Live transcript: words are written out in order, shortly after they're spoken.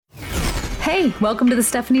Hey, welcome to the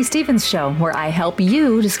Stephanie Stevens Show, where I help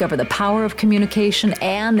you discover the power of communication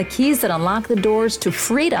and the keys that unlock the doors to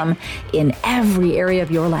freedom in every area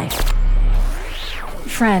of your life.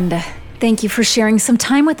 Friend, thank you for sharing some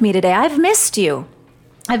time with me today. I've missed you.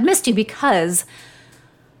 I've missed you because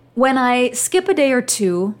when I skip a day or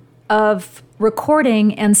two of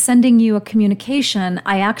recording and sending you a communication,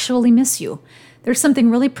 I actually miss you. There's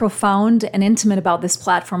something really profound and intimate about this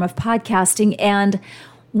platform of podcasting, and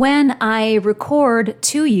when I record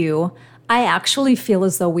to you, I actually feel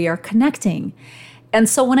as though we are connecting. And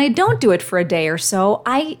so when I don't do it for a day or so,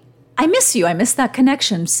 I miss you. I miss that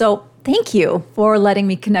connection. So thank you for letting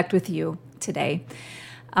me connect with you today.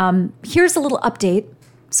 Here's a little update.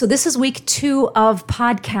 So this is week 2 of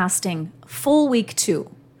podcasting, full week 2.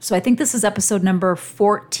 So I think this is episode number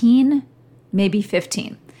 14, maybe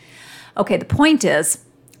 15. Okay, the point is,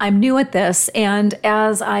 I'm new at this, and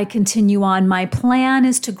as I continue on, my plan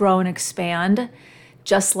is to grow and expand,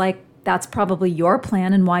 just like that's probably your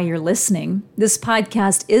plan and why you're listening. This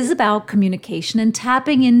podcast is about communication and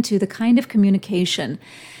tapping into the kind of communication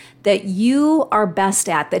that you are best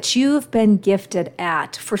at, that you've been gifted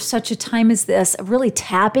at for such a time as this, really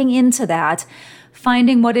tapping into that,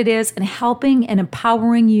 finding what it is, and helping and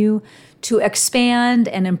empowering you to expand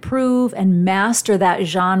and improve and master that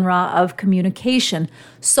genre of communication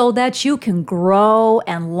so that you can grow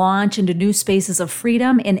and launch into new spaces of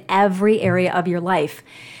freedom in every area of your life.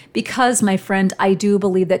 Because, my friend, I do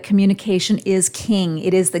believe that communication is king.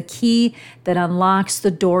 It is the key that unlocks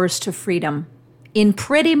the doors to freedom in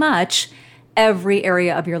pretty much every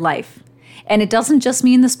area of your life. And it doesn't just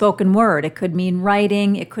mean the spoken word. It could mean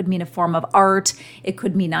writing. It could mean a form of art. It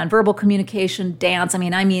could mean nonverbal communication, dance.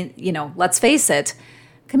 Let's face it,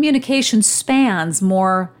 communication spans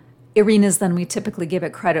more arenas than we typically give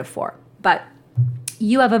it credit for. But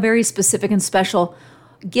you have a very specific and special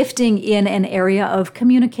gifting in an area of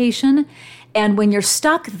communication. And when you're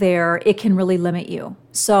stuck there, it can really limit you.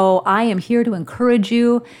 So I am here to encourage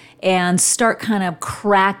you and start kind of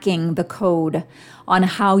cracking the code on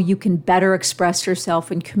how you can better express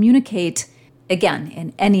yourself and communicate, again,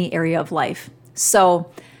 in any area of life.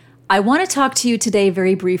 So I want to talk to you today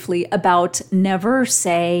very briefly about never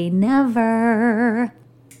say never.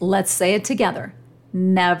 Let's say it together.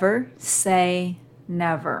 Never say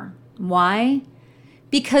never. Why?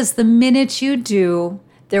 Because the minute you do,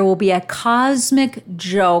 there will be a cosmic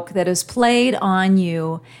joke that is played on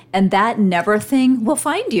you, and that never thing will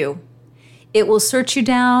find you. It will search you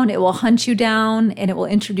down, it will hunt you down, and it will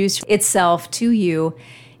introduce itself to you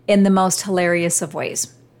in the most hilarious of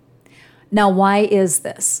ways. Now, why is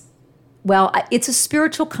this? Well, it's a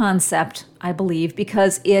spiritual concept, I believe,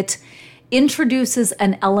 because it introduces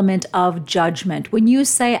an element of judgment. When you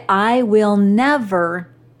say, I will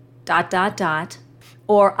never, ...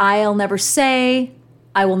 or I'll never say,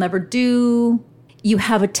 I will never do, you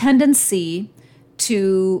have a tendency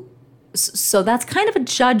to, so that's kind of a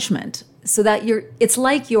judgment. So that it's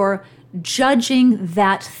like you're judging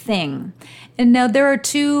that thing. And now there are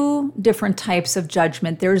 2 different types of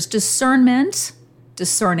judgment. There's discernment,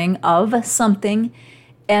 discerning of something,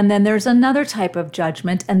 and then there's another type of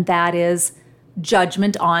judgment, and that is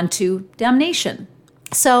judgment onto damnation.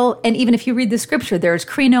 So, and even if you read the scripture, there's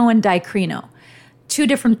krino and dikrino, 2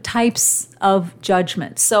 different types of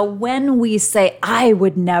judgment. So when we say, I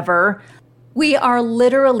would never, we are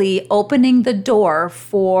literally opening the door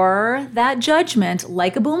for that judgment,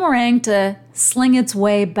 like a boomerang, to sling its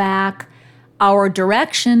way back our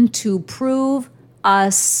direction to prove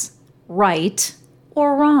us right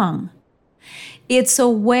or wrong. It's a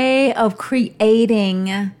way of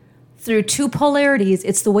creating, through 2 polarities,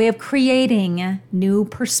 it's the way of creating new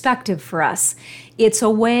perspective for us. It's a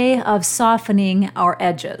way of softening our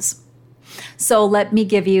edges. So let me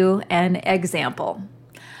give you an example.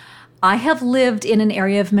 I have lived in an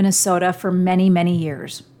area of Minnesota for many, many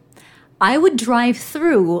years. I would drive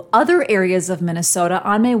through other areas of Minnesota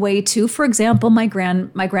on my way to, for example, my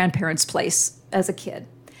grandparents' place as a kid.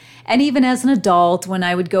 And even as an adult, when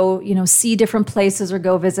I would go, see different places or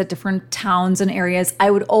go visit different towns and areas, I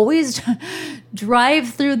would always drive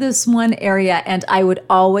through this one area and I would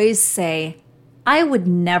always say, I would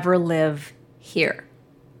never live here.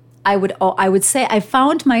 I would say, I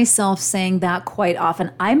found myself saying that quite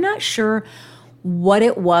often. I'm not sure what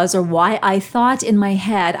it was or why I thought in my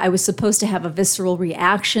head I was supposed to have a visceral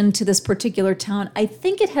reaction to this particular town. I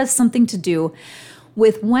think it has something to do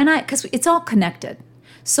with because it's all connected.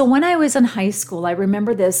 So when I was in high school, I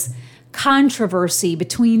remember this controversy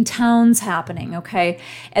between towns happening, okay?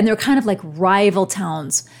 And they're kind of like rival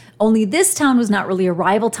towns. Only this town was not really a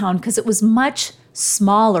rival town because it was much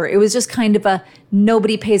smaller. It was just kind of a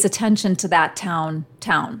nobody pays attention to that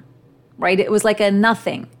town, right? It was like a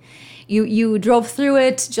nothing. You drove through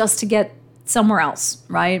it just to get somewhere else,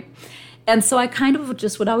 right? And so I kind of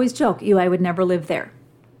just would always joke, I would never live there.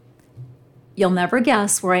 You'll never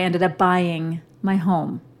guess where I ended up buying my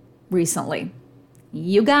home recently.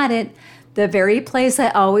 You got it. The very place I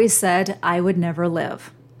always said I would never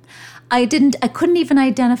live. I couldn't even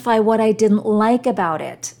identify what I didn't like about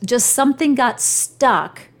it. Just something got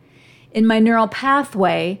stuck in my neural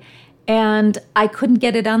pathway and I couldn't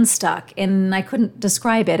get it unstuck and I couldn't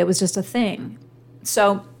describe it. It was just a thing.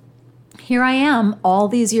 So here I am all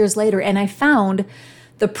these years later, and I found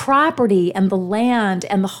the property and the land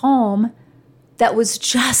and the home that was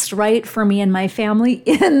just right for me and my family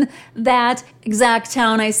in that exact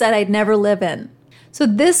town I said I'd never live in. So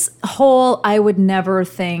this whole I would never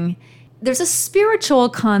thing, there's a spiritual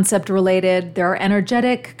concept related, there are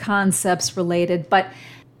energetic concepts related, but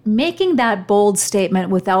making that bold statement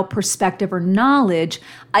without perspective or knowledge,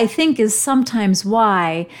 I think is sometimes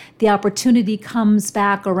why the opportunity comes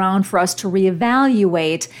back around for us to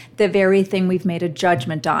reevaluate the very thing we've made a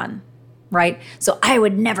judgment on. Right? So I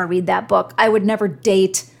would never read that book. I would never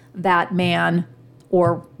date that man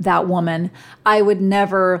or that woman. I would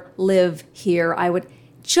never live here. I would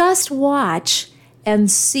just watch and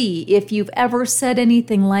see if you've ever said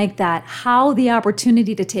anything like that, how the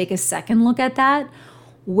opportunity to take a second look at that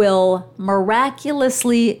will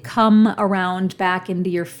miraculously come around back into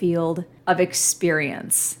your field of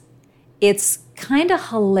experience. It's kind of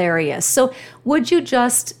hilarious. So would you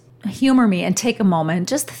just humor me and take a moment,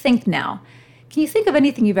 just think now. Can you think of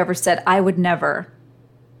anything you've ever said, I would never, ...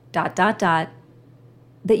 that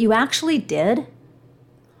you actually did?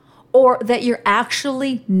 Or that you're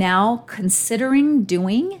actually now considering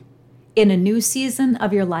doing in a new season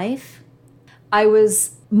of your life? I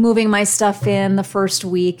was moving my stuff in the first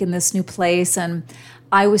week in this new place, and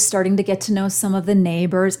I was starting to get to know some of the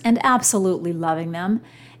neighbors and absolutely loving them.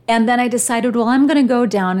 And then I decided, well, I'm going to go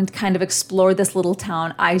down and kind of explore this little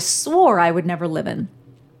town I swore I would never live in.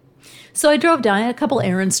 So I drove down, I had a couple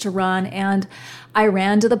errands to run, and I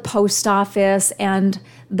ran to the post office, and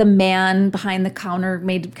the man behind the counter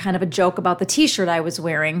made kind of a joke about the t-shirt I was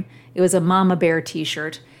wearing. It was a Mama Bear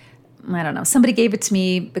t-shirt. I don't know. Somebody gave it to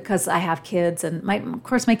me because I have kids, and of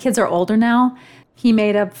course my kids are older now. He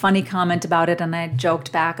made a funny comment about it, and I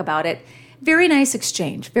joked back about it. Very nice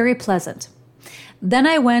exchange, very pleasant. Then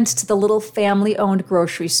I went to the little family-owned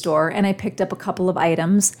grocery store and I picked up a couple of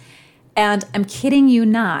items. And I'm kidding you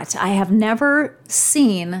not, I have never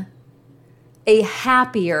seen a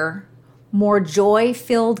happier, more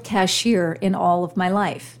joy-filled cashier in all of my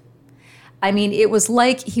life. I mean, it was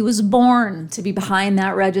like he was born to be behind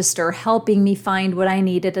that register, helping me find what I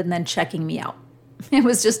needed and then checking me out. It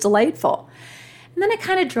was just delightful. And then I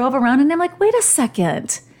kind of drove around and I'm like, wait a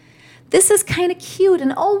second. This is kind of cute,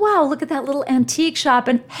 and oh wow, look at that little antique shop,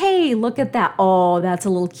 and hey, look at that. Oh, that's a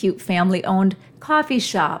little cute family-owned coffee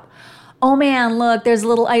shop. Oh man, look, there's a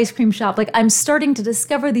little ice cream shop. Like, I'm starting to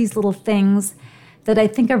discover these little things that I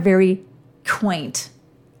think are very quaint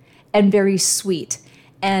and very sweet.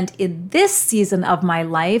 And in this season of my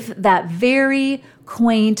life, that very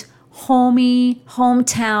quaint, homey,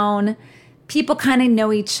 hometown, people kind of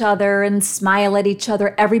know each other and smile at each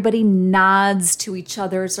other. Everybody nods to each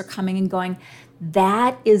other as they're coming and going.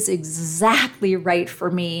 That is exactly right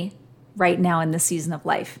for me right now in this season of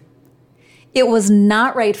life. It was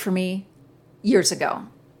not right for me years ago.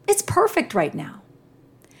 It's perfect right now.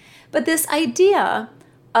 But this idea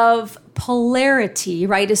of polarity,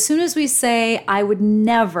 right? As soon as we say, I would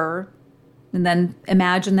never, and then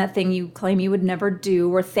imagine that thing you claim you would never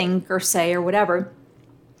do or think or say or whatever.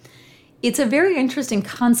 It's a very interesting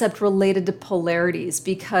concept related to polarities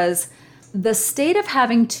because the state of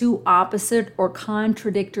having two opposite or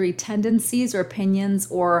contradictory tendencies or opinions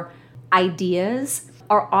or ideas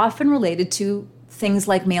are often related to things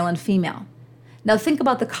like male and female. Now think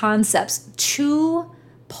about the concepts. Two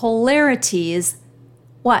polarities,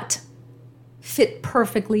 what? Fit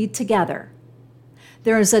perfectly together.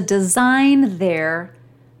 There is a design there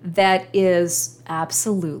that is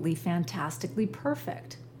absolutely fantastically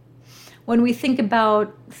perfect. When we think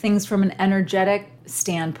about things from an energetic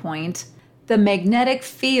standpoint, the magnetic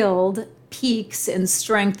field peaks in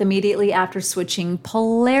strength immediately after switching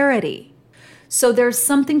polarity. So there's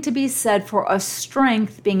something to be said for a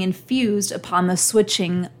strength being infused upon the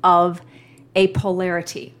switching of a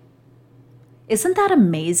polarity. Isn't that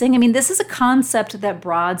amazing? I mean, this is a concept that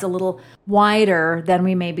broads a little wider than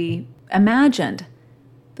we maybe imagined.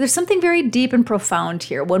 But there's something very deep and profound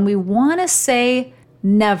here. When we want to say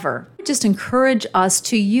never, just encourage us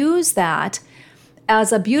to use that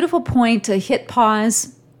as a beautiful point to hit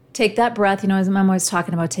pause, take that breath. As I'm always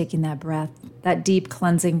talking about taking that breath, that deep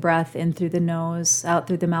cleansing breath in through the nose, out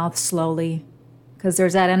through the mouth slowly, because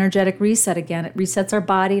there's that energetic reset again. It resets our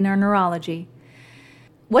body and our neurology.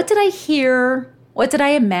 What did I hear? What did I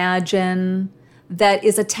imagine that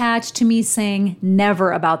is attached to me saying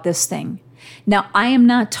never about this thing? Now, I am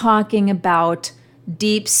not talking about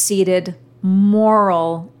deep-seated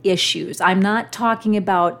moral issues. I'm not talking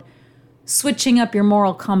about switching up your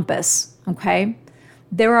moral compass, okay?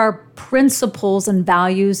 There are principles and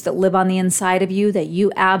values that live on the inside of you that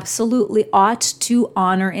you absolutely ought to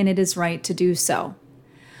honor, and it is right to do so.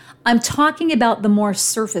 I'm talking about the more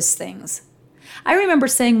surface things. I remember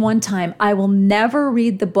saying one time, I will never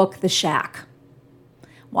read the book The Shack.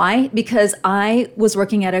 Why? Because I was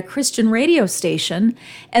working at a Christian radio station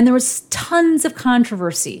and there was tons of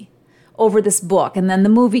controversy over this book. And then the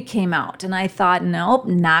movie came out and I thought, nope,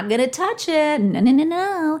 not going to touch it.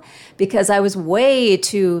 No. Because I was way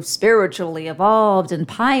too spiritually evolved and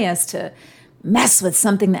pious to mess with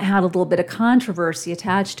something that had a little bit of controversy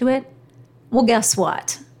attached to it. Well, guess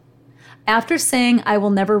what? After saying I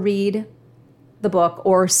will never read the book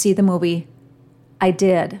or see the movie, I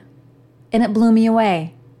did. And it blew me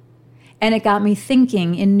away. And it got me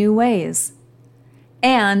thinking in new ways.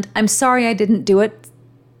 And I'm sorry I didn't do it.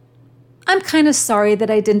 I'm kind of sorry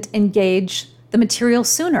that I didn't engage the material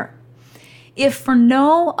sooner. If for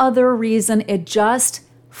no other reason, it just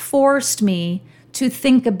forced me to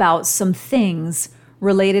think about some things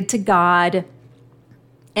related to God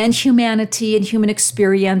and humanity and human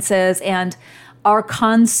experiences and our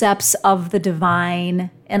concepts of the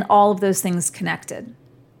divine and all of those things connected.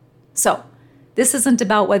 So, this isn't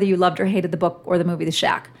about whether you loved or hated the book or the movie The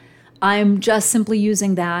Shack. I'm just simply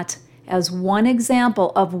using that as one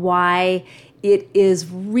example of why it is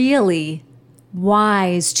really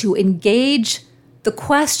wise to engage the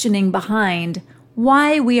questioning behind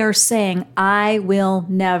why we are saying, I will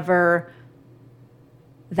never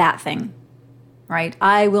that thing, right?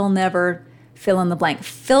 I will never fill in the blank.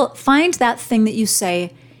 Find that thing that you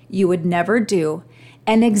say you would never do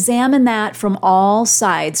and examine that from all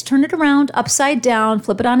sides. Turn it around, upside down,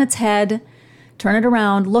 flip it on its head, turn it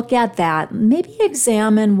around, look at that. Maybe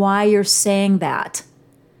examine why you're saying that.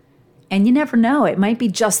 And you never know, it might be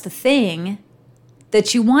just the thing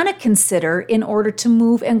that you want to consider in order to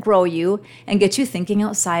move and grow you and get you thinking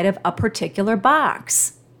outside of a particular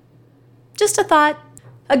box. Just a thought.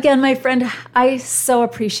 Again, my friend, I so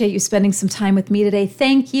appreciate you spending some time with me today.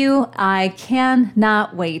 Thank you. I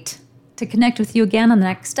cannot wait to connect with you again on the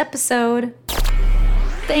next episode.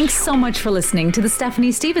 Thanks so much for listening to The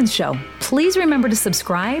Stephanie Stevens Show. Please remember to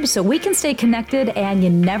subscribe so we can stay connected and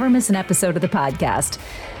you never miss an episode of the podcast.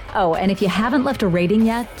 Oh, and if you haven't left a rating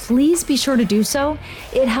yet, please be sure to do so.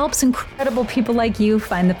 It helps incredible people like you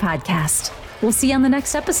find the podcast. We'll see you on the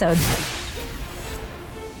next episode.